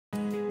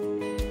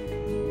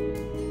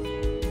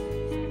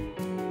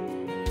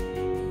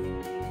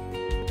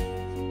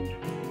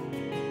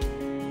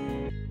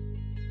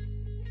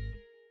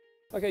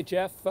Okay,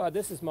 Jeff,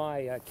 this is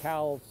my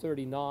Cal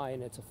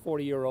 39. It's a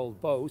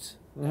 40-year-old boat,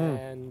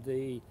 and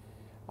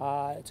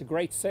it's a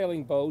great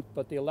sailing boat,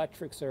 but the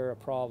electrics are a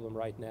problem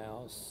right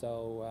now.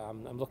 So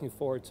I'm looking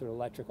forward to an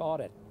electric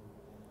audit.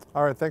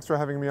 All right, thanks for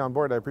having me on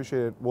board. I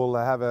appreciate it. We'll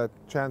have a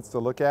chance to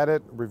look at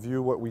it,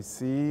 review what we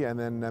see, and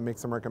then make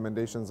some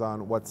recommendations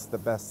on what's the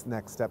best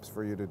next steps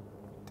for you to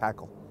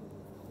tackle.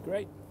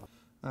 Great.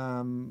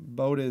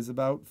 Boat is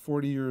about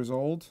 40 years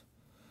old.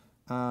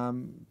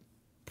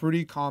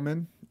 Pretty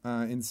common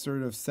in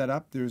sort of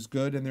setup. There's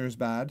good and there's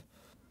bad.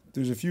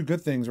 There's a few good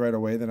things right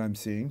away that I'm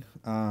seeing.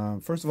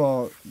 First of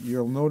all,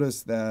 you'll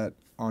notice that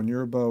on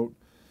your boat,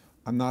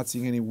 I'm not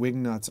seeing any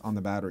wing nuts on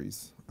the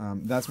batteries.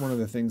 That's one of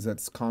the things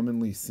that's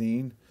commonly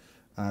seen.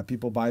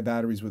 People buy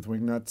batteries with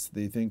wing nuts.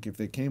 They think if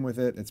they came with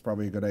it, it's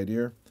probably a good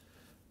idea.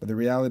 But the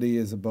reality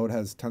is a boat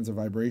has tons of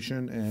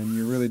vibration, and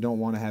you really don't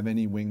want to have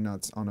any wing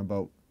nuts on a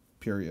boat,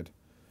 period.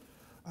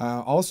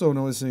 Also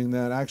noticing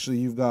that actually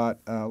you've got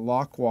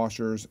lock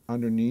washers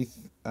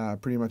underneath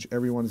pretty much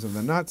every one of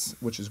the nuts,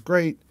 which is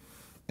great.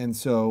 And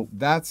so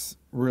that's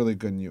really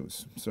good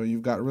news. So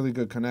you've got really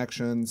good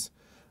connections.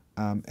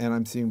 And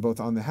I'm seeing both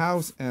on the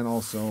house and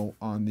also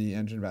on the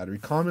engine battery.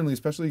 Commonly,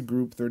 especially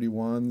group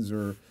 31s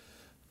or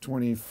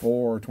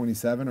 24 or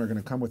 27 are going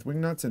to come with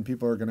wing nuts, and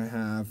people are going to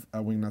have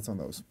wing nuts on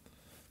those.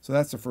 So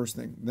that's the first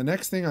thing. The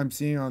next thing I'm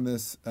seeing on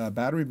this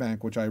battery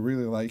bank, which I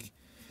really like,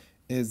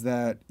 is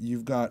that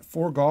you've got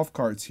 4 golf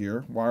carts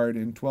here wired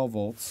in 12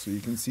 volts. So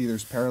you can see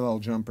there's parallel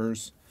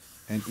jumpers,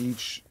 and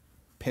each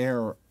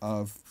pair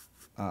of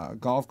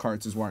golf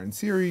carts is wired in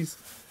series.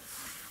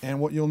 And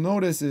what you'll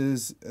notice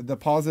is the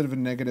positive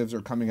and negatives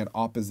are coming at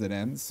opposite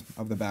ends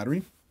of the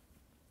battery.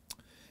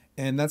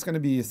 And that's going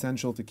to be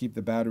essential to keep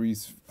the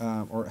batteries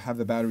or have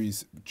the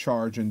batteries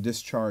charge and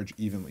discharge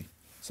evenly.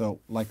 So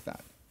like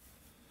that.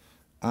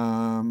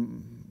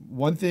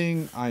 One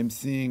thing I'm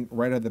seeing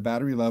right at the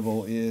battery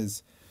level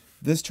is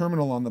this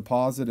terminal on the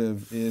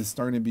positive is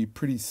starting to be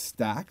pretty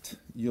stacked.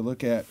 You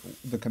look at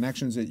the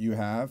connections that you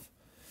have,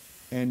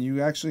 and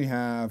you actually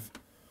have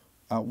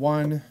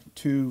 1,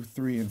 2,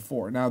 3, and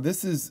 4. Now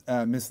this is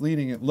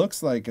misleading. It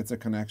looks like it's a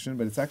connection,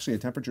 but it's actually a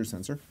temperature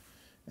sensor.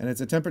 And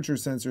it's a temperature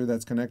sensor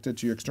that's connected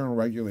to your external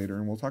regulator,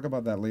 and we'll talk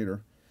about that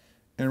later.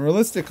 And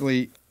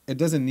realistically, it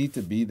doesn't need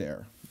to be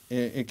there.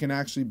 It can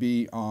actually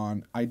be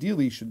on,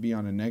 ideally should be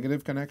on a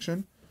negative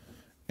connection.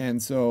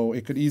 And so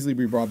it could easily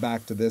be brought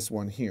back to this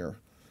one here,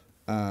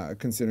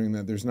 considering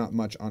that there's not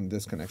much on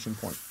this connection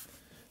point.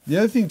 The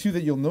other thing too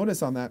that you'll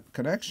notice on that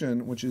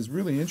connection, which is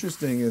really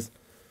interesting, is,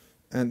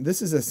 and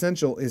this is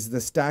essential, is the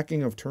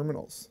stacking of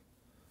terminals.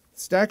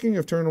 Stacking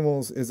of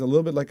terminals is a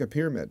little bit like a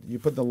pyramid. You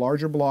put the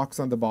larger blocks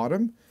on the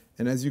bottom,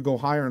 and as you go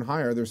higher and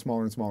higher, there's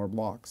smaller and smaller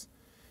blocks.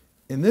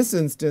 In this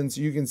instance,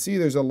 you can see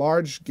there's a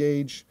large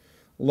gauge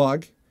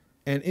lug,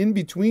 and in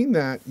between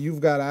that,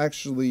 you've got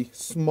actually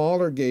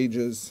smaller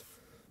gauges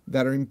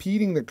that are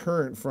impeding the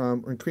current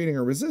from and creating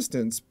a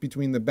resistance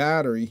between the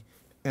battery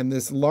and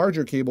this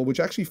larger cable, which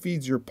actually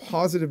feeds your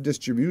positive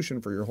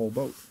distribution for your whole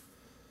boat.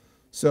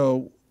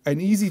 So an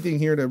easy thing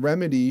here to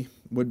remedy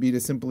would be to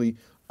simply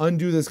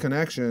undo this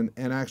connection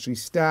and actually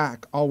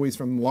stack always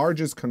from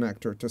largest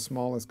connector to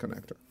smallest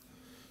connector.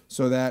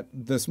 So that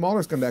the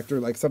smallest connector,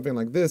 like something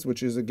like this,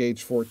 which is a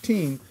gauge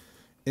 14,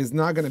 is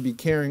not going to be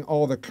carrying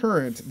all the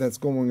current that's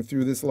going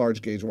through this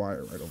large gauge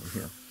wire right over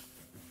here.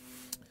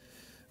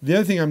 The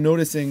other thing I'm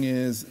noticing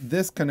is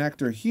this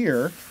connector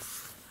here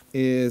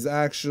is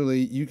actually,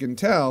 you can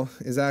tell,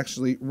 is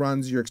actually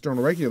runs your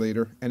external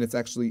regulator, and it's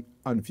actually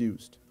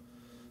unfused.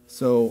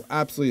 So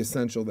absolutely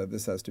essential that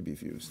this has to be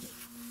fused.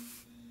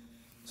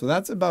 So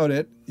that's about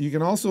it. You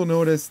can also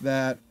notice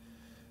that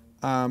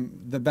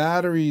the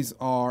batteries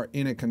are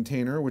in a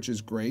container, which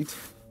is great.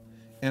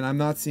 And I'm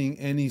not seeing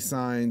any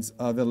signs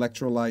of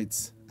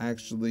electrolytes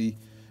actually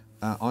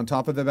on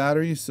top of the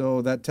battery.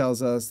 So that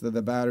tells us that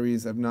the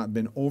batteries have not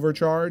been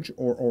overcharged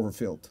or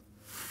overfilled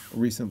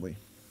recently.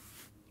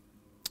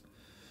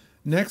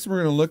 Next,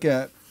 we're going to look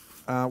at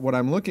what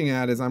I'm looking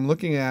at is I'm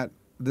looking at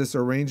this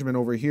arrangement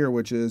over here,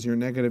 which is your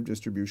negative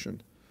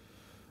distribution.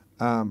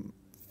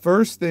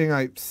 First thing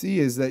I see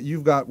is that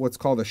you've got what's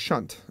called a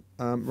shunt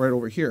right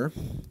over here.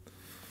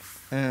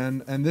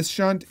 And this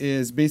shunt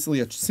is basically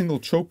a single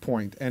choke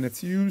point, and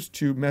it's used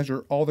to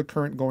measure all the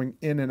current going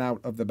in and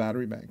out of the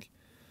battery bank.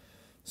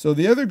 So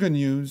the other good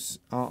news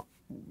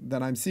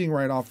that I'm seeing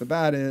right off the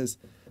bat is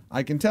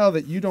I can tell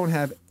that you don't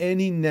have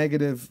any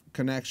negative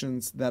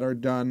connections that are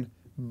done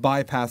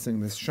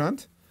bypassing this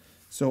shunt.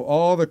 So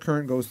all the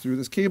current goes through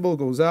this cable,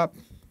 goes up,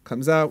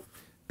 comes out,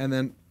 and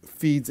then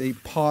feeds a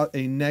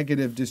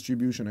negative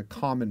distribution, a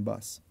common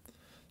bus.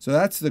 So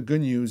that's the good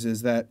news,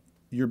 is that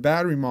your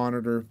battery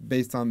monitor,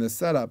 based on this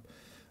setup,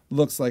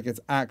 looks like it's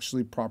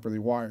actually properly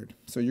wired.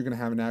 So you're going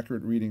to have an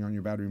accurate reading on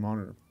your battery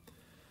monitor.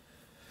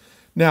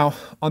 Now,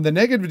 on the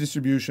negative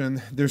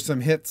distribution, there's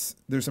some hits,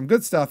 there's some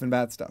good stuff and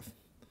bad stuff.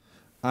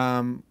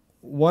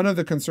 One of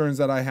the concerns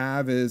that I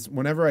have is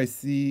whenever I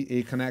see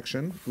a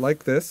connection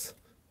like this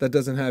that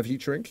doesn't have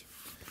heat shrink,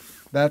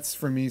 that's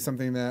for me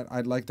something that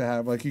I'd like to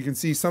have. Like you can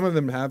see some of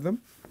them have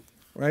them,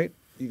 right?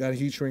 You got a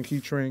heat shrink,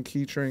 heat shrink,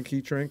 heat shrink,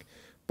 heat shrink.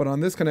 But on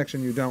this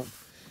connection, you don't.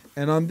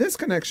 And on this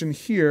connection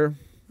here,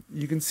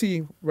 you can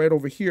see right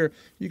over here,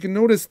 you can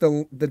notice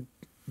the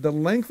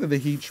length of the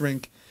heat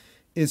shrink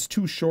is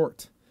too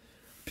short.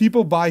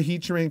 People buy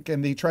heat shrink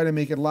and they try to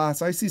make it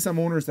last. I see some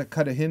owners that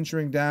cut a hinge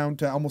shrink down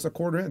to almost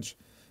 1/4 inch.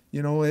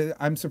 You know,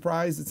 I'm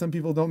surprised that some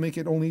people don't make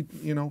it only,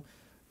 you know,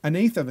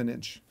 1/8 of an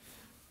inch.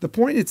 The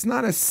point, it's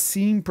not a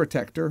seam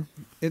protector.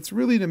 It's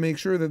really to make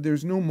sure that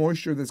there's no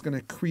moisture that's going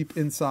to creep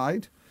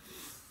inside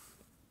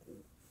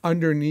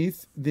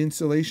underneath the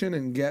insulation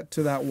and get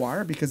to that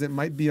wire, because it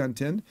might be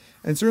untinned.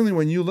 And certainly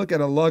when you look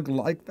at a lug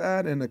like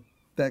that and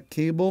that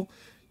cable,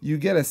 you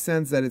get a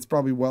sense that it's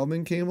probably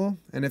welding cable.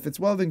 And if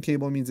it's welding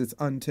cable, it means it's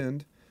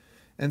untinned.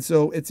 And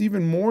so it's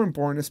even more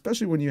important,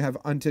 especially when you have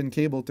untinned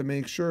cable, to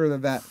make sure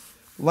that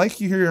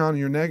like you hear on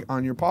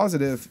your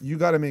positive, you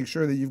got to make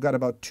sure that you've got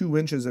about 2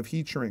 inches of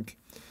heat shrink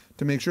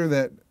to make sure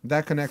that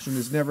that connection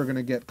is never going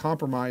to get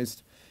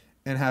compromised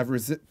and have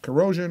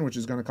corrosion, which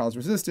is going to cause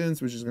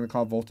resistance, which is going to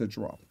cause voltage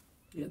drop.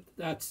 Yeah,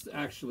 that's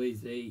actually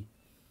the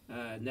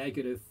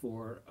negative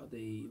for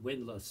the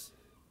windlass.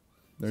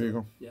 There you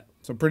go. Yeah.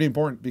 So pretty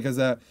important, because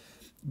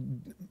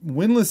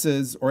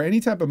windlasses or any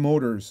type of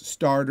motors,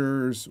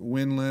 starters,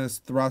 windlass,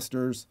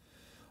 thrusters,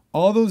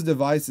 all those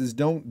devices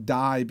don't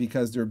die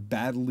because they're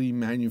badly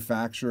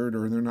manufactured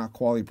or they're not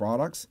quality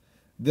products.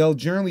 They'll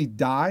generally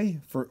die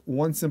for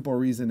one simple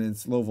reason, and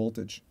it's low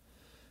voltage.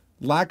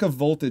 Lack of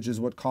voltage is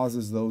what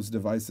causes those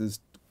devices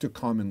to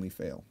commonly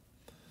fail.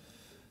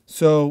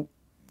 So,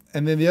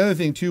 and then the other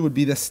thing too would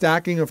be the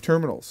stacking of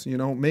terminals. You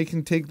know,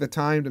 take the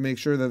time to make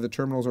sure that the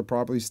terminals are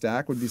properly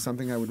stacked would be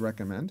something I would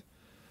recommend.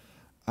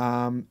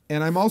 And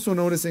I'm also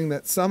noticing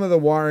that some of the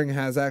wiring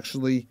has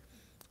actually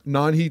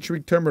non-heat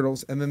shrink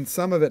terminals, and then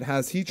some of it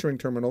has heat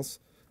shrink terminals,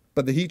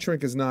 but the heat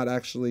shrink is not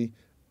actually,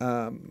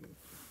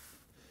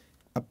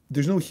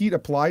 there's no heat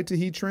applied to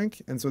heat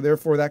shrink, and so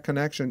therefore that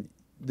connection,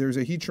 there's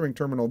a heat shrink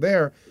terminal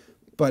there,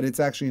 but it's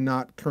actually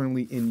not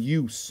currently in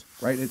use,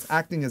 right? It's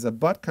acting as a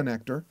butt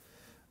connector,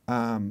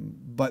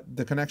 but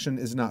the connection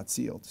is not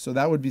sealed. So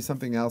that would be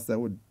something else that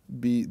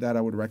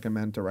I would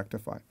recommend to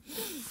rectify.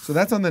 So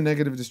that's on the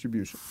negative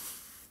distribution.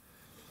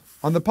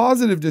 On the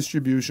positive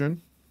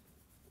distribution,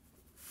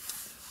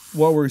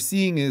 what we're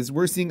seeing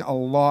a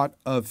lot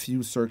of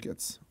fuse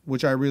circuits,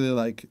 which I really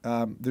like.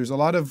 There's a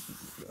lot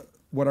of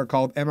what are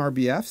called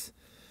MRBFs,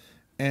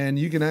 and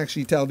you can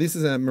actually tell this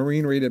is a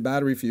marine rated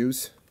battery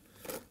fuse,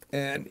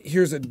 and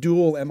here's a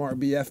dual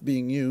MRBF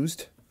being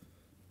used,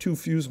 2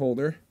 fuse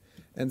holder,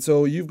 and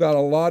so you've got a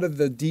lot of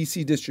the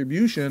DC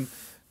distribution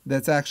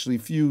that's actually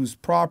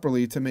fused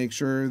properly to make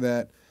sure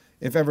that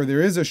if ever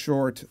there is a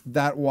short,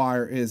 that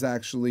wire is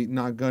actually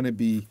not going to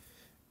be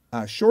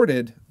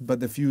shorted, but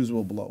the fuse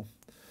will blow.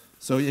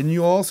 So, and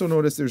you also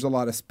notice there's a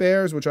lot of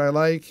spares, which I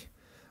like,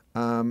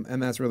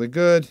 and that's really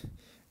good.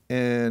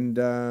 And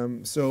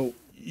so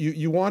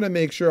you want to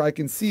make sure, I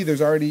can see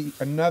there's already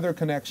another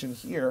connection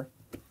here.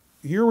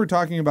 Here we're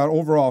talking about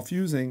overall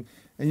fusing,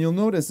 and you'll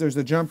notice there's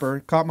a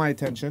jumper, caught my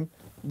attention,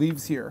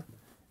 leaves here,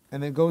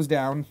 and it goes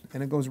down,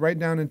 and it goes right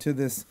down into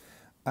this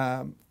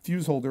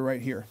fuse holder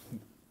right here.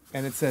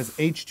 And it says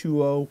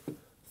H2O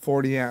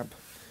 40 amp.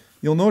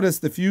 You'll notice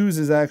the fuse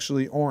is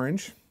actually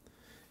orange.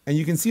 And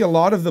you can see a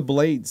lot of the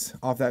blades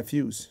off that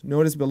fuse.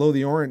 Notice below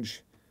the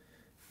orange.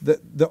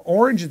 The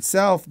orange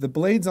itself, the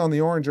blades on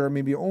the orange are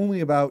maybe only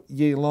about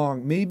yay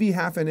long, maybe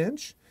 1/2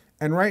 inch.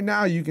 And right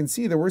now you can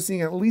see that we're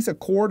seeing at least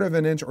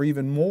 1/4 inch or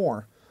even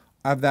more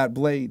of that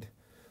blade.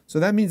 So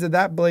that means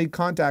that blade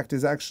contact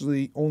is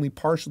actually only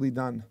partially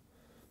done.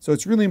 So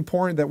it's really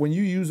important that when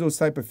you use those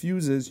type of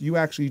fuses, you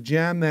actually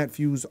jam that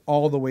fuse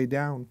all the way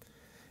down.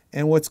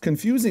 And what's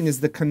confusing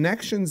is the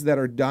connections that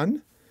are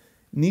done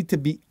need to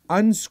be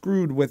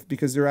unscrewed with,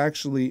 because they're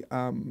actually,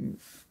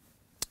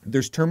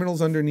 there's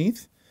terminals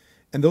underneath,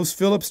 and those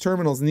Phillips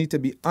terminals need to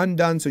be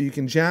undone so you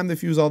can jam the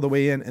fuse all the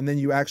way in, and then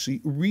you actually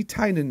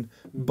retighten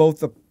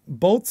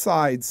both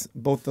sides,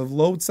 both the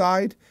load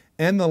side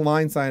and the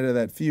line side of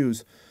that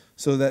fuse,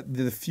 so that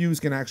the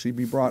fuse can actually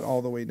be brought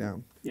all the way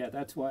down. Yeah,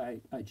 that's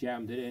why I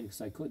jammed it in,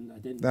 because I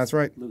didn't That's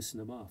right. loosen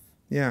them off.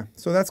 Yeah,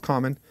 so that's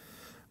common.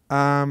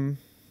 The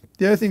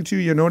other thing too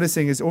you're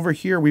noticing is over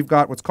here we've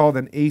got what's called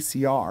an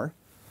ACR.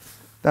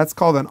 That's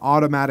called an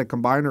automatic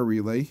combiner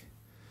relay.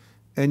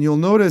 And you'll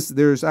notice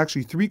there's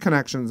actually 3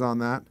 connections on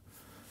that.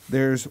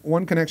 There's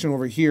one connection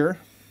over here.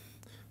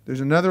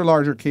 There's another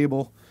larger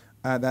cable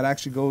that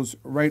actually goes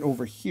right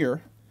over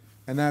here.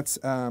 And that's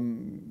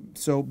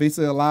so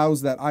basically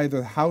allows that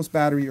either the house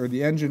battery or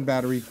the engine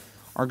battery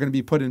are going to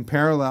be put in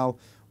parallel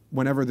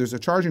whenever there's a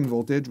charging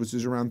voltage, which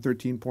is around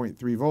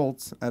 13.3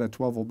 volts at a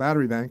 12-volt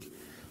battery bank.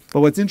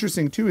 But what's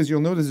interesting too is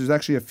you'll notice there's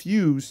actually a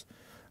fuse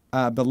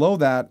below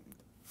that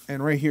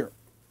and right here.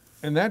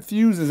 And that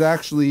fuse is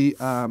actually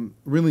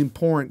really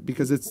important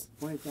because it's,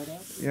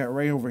 yeah,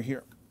 right over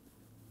here.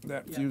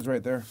 That fuse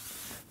right there.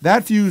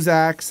 That fuse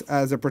acts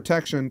as a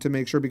protection to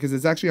make sure, because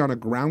it's actually on a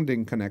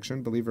grounding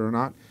connection, believe it or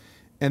not.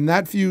 And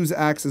that fuse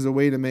acts as a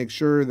way to make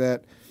sure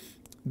that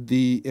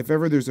if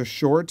ever there's a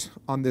short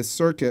on this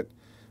circuit,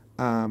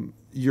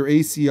 your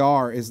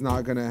ACR is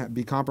not going to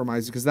be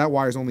compromised because that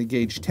wire is only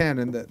gauge 10,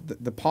 and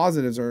the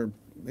positives are,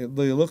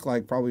 they look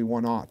like probably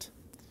 1/0.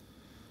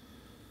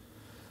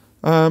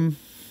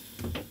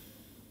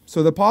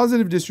 So the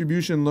positive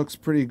distribution looks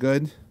pretty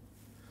good.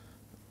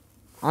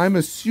 I'm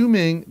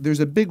assuming there's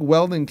a big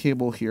welding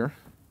cable here.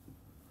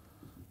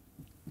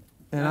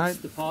 And that's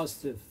the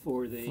positive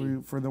for the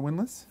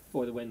windlass?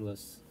 For the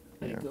windlass.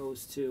 And it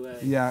goes to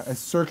a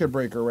circuit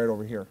breaker right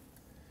over here.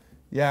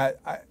 Yeah,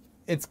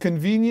 it's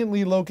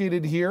conveniently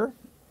located here,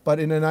 but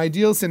in an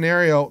ideal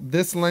scenario,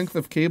 this length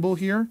of cable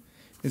here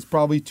is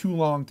probably too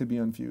long to be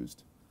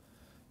unfused.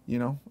 You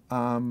know,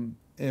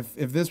 if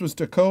this was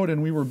to code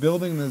and we were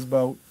building this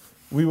boat,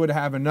 we would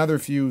have another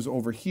fuse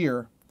over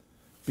here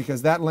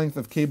because that length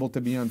of cable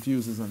to be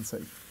unfused is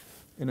unsafe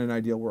in an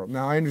ideal world.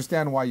 Now, I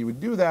understand why you would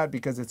do that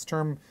because it's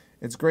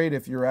great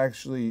if you're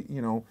actually,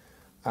 you know,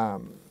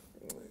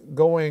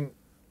 going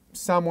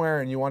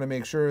somewhere and you want to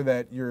make sure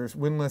that your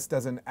windlass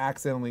doesn't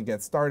accidentally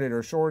get started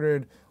or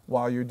shorted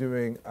while you're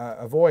doing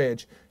a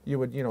voyage. You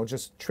would, you know,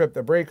 just trip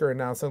the breaker and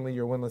now suddenly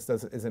your windlass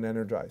isn't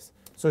energized.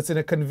 So it's in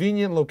a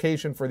convenient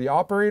location for the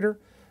operator,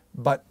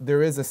 but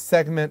there is a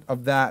segment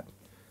of that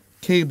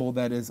cable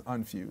that is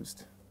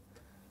unfused.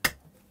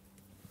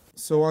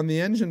 So on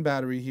the engine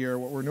battery here,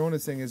 what we're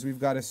noticing is we've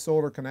got a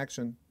solar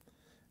connection,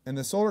 and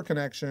the solar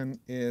connection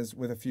is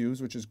with a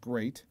fuse, which is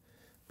great.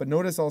 But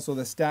notice also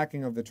the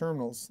stacking of the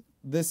terminals.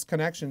 This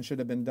connection should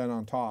have been done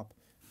on top.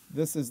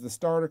 This is the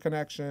starter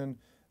connection.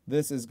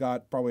 This has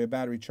got probably a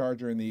battery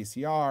charger in the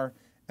ACR,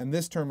 and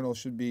this terminal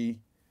should be,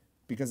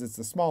 because it's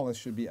the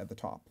smallest, should be at the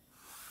top.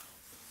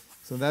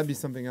 So that'd be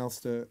something else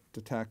to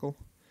tackle.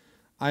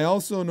 I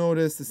also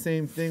noticed the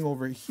same thing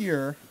over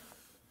here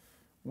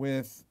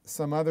with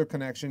some other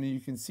connection. You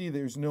can see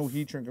there's no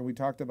heat shrink, and we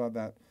talked about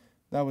that.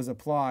 That was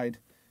applied.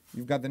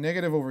 You've got the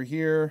negative over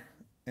here,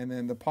 and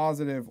then the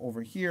positive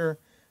over here.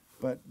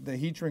 But the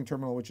heat shrink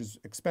terminal, which is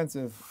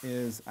expensive,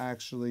 is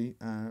actually,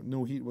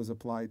 no heat was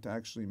applied to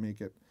actually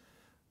make it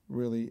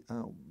really,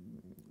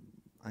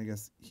 I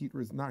guess,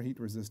 not heat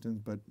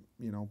resistant, but,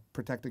 you know,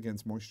 protect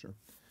against moisture.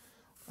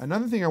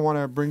 Another thing I want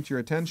to bring to your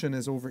attention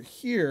is over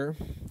here,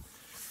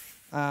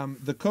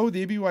 the code,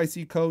 the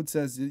PYS code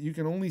says that you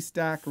can only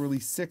stack really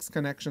 6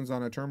 connections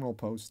on a terminal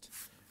post.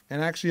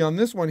 And actually on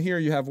this one here,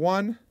 you have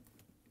 1,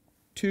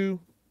 2,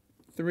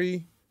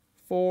 3,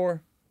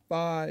 4,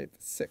 5,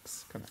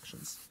 6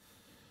 connections.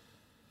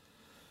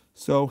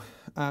 So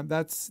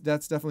that's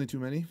definitely too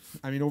many.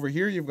 I mean, over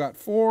here you've got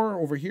 4,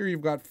 over here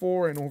you've got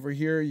 4, and over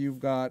here you've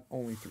got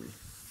only 3.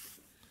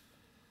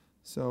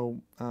 So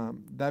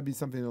that'd be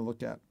something to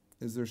look at,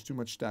 is there's too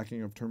much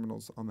stacking of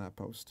terminals on that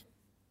post.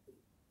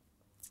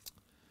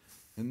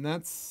 And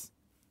that's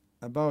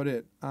about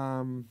it.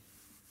 Now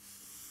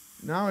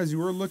as you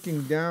were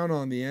looking down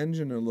on the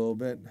engine a little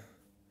bit,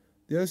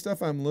 the other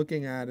stuff I'm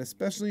looking at,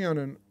 especially on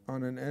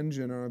an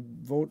engine, on a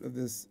boat of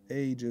this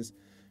age, is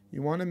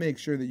you want to make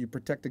sure that you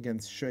protect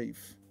against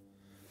chafe.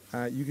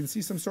 You can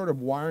see some sort of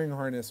wiring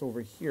harness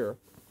over here.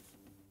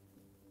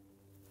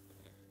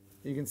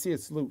 You can see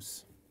it's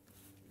loose.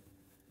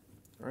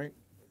 All right?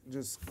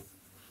 Just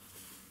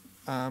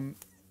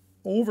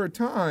over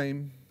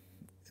time,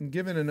 and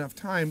given enough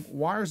time,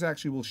 wires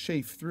actually will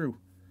chafe through.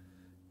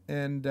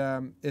 And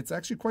it's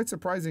actually quite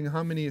surprising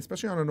how many,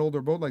 especially on an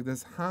older boat like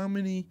this, how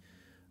many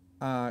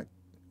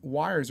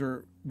wires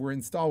were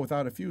installed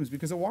without a fuse,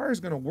 because a wire is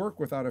going to work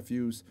without a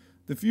fuse.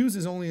 The fuse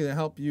is only to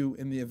help you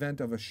in the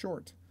event of a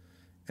short.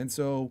 And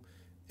so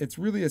it's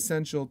really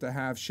essential to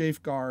have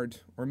chafe guard,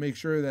 or make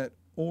sure that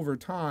over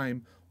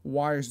time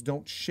wires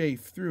don't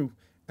chafe through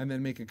and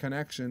then make a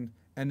connection.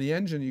 And the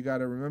engine, you got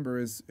to remember,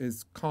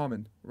 is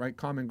common, right?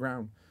 Common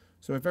ground.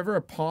 So if ever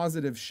a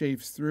positive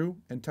chafes through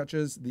and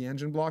touches the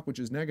engine block, which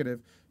is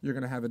negative, you're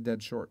going to have a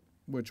dead short,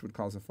 which would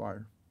cause a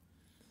fire.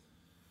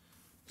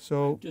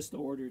 So I just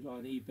ordered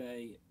on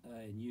eBay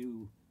a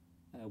new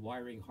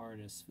wiring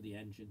harness for the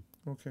engine.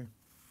 Okay,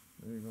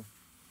 there you go.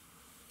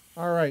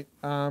 All right,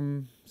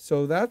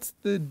 so that's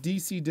the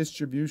DC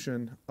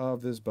distribution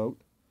of this boat.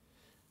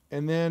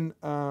 And then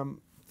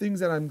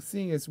things that I'm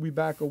seeing as we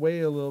back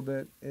away a little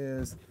bit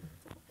is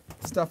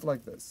stuff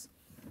like this.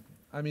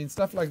 I mean,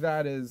 stuff like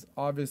that is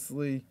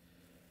obviously,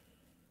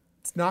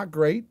 it's not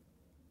great.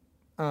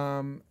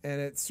 And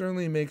it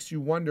certainly makes you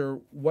wonder,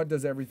 what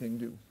does everything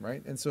do,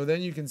 right? And so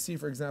then you can see,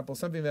 for example,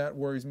 something that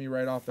worries me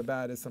right off the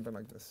bat is something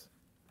like this.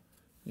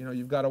 You know,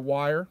 you've got a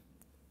wire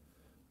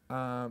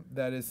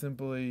that is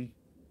simply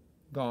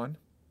gone,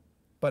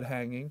 but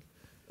hanging.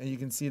 And you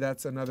can see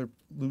that's another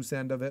loose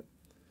end of it.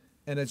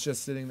 And it's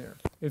just sitting there.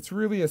 It's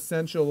really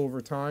essential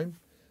over time,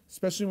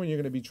 especially when you're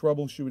going to be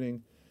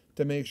troubleshooting,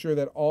 to make sure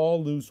that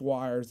all loose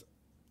wires,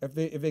 if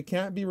they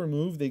can't be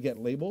removed, they get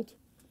labeled.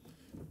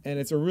 And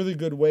it's a really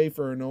good way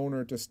for an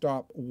owner to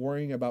stop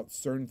worrying about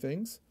certain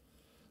things.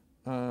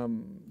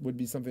 Would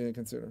be something to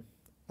consider.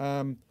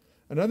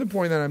 Another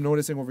point that I'm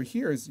noticing over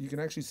here is you can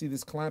actually see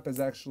this clamp has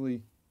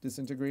actually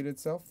disintegrated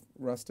itself,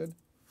 rusted.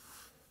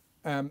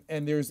 And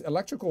there's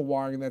electrical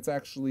wiring that's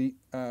actually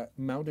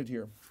mounted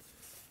here.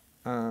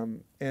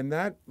 And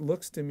that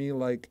looks to me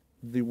like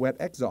the wet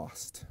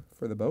exhaust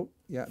for the boat.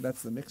 Yeah,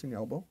 that's the mixing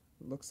elbow,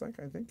 it looks like,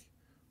 I think.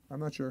 I'm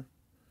not sure.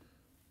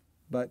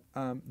 But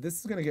this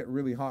is going to get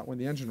really hot when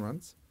the engine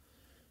runs.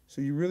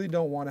 So you really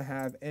don't want to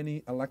have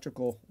any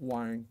electrical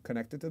wiring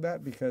connected to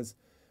that, because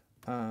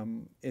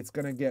it's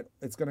going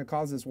to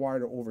cause this wire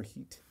to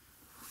overheat.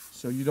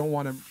 So you don't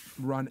want to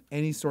run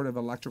any sort of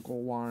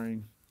electrical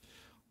wiring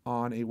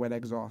on a wet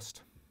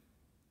exhaust.